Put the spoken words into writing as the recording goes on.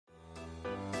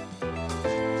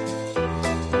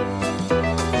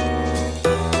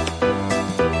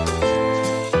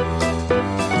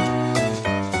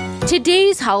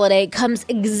Today's holiday comes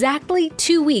exactly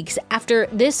 2 weeks after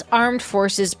this armed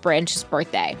forces branch's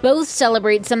birthday. Both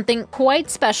celebrate something quite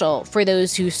special for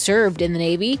those who served in the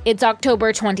Navy. It's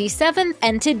October 27th,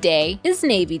 and today is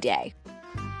Navy Day.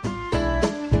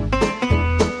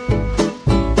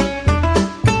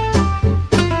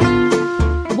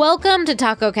 Welcome to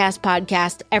TacoCast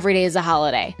Podcast, Every Day is a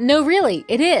Holiday. No, really,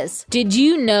 it is. Did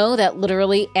you know that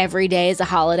literally every day is a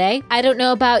holiday? I don't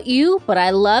know about you, but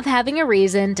I love having a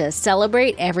reason to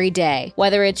celebrate every day.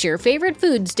 Whether it's your favorite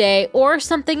foods day or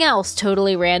something else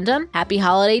totally random, happy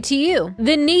holiday to you.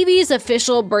 The Navy's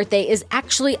official birthday is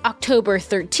actually October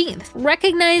 13th,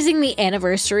 recognizing the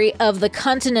anniversary of the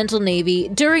Continental Navy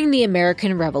during the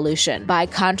American Revolution. By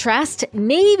contrast,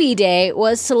 Navy Day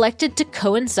was selected to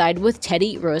coincide with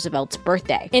Teddy Roosevelt's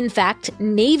birthday. In fact,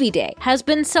 Navy Day has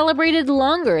been celebrated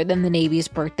longer than the Navy's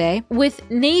birthday, with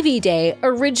Navy Day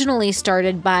originally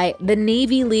started by the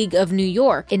Navy League of New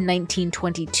York in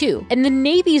 1922, and the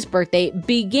Navy's birthday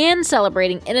began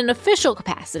celebrating in an official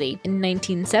capacity in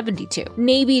 1972.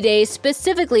 Navy Day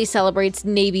specifically celebrates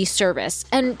Navy service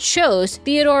and chose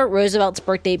Theodore Roosevelt's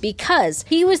birthday because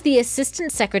he was the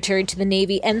Assistant Secretary to the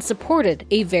Navy and supported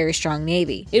a very strong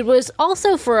Navy. It was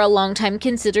also for a long time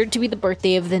considered to be the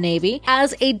birthday of the Navy,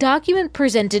 as a document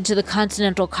presented to the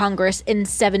Continental Congress in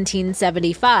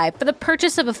 1775 for the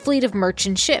purchase of a fleet of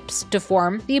merchant ships to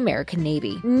form the American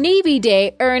Navy. Navy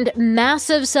Day earned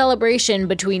massive celebration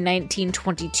between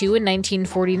 1922 and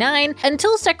 1949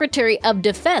 until Secretary of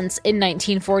Defense in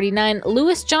 1949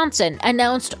 Lewis Johnson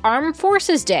announced Armed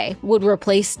Forces Day would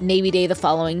replace Navy Day the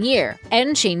following year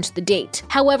and changed the date.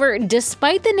 However,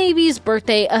 despite the Navy's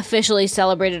birthday officially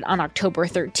celebrated on October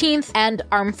 13th and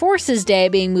Armed Forces Day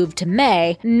being moved to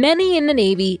May, many in the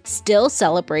Navy still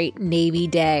celebrate Navy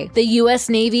Day. The U.S.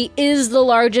 Navy is the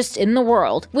largest in the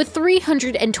world, with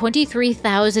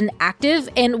 323,000 active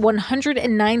and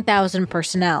 109,000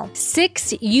 personnel.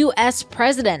 6 U.S.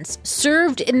 presidents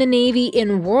served in the Navy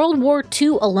in World War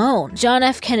II alone. John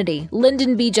F. Kennedy,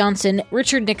 Lyndon B. Johnson,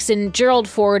 Richard Nixon, Gerald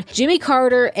Ford, Jimmy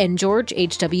Carter, and George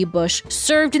H.W. Bush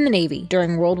served in the Navy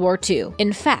during World War II.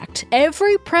 In fact,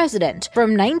 every president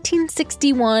from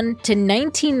 1961 to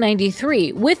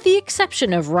 1993, with the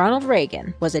exception of Ronald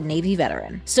Reagan, was a Navy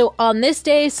veteran. So on this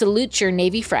day, salute your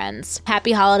Navy friends.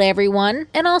 Happy holiday, everyone,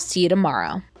 and I'll see you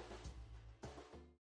tomorrow.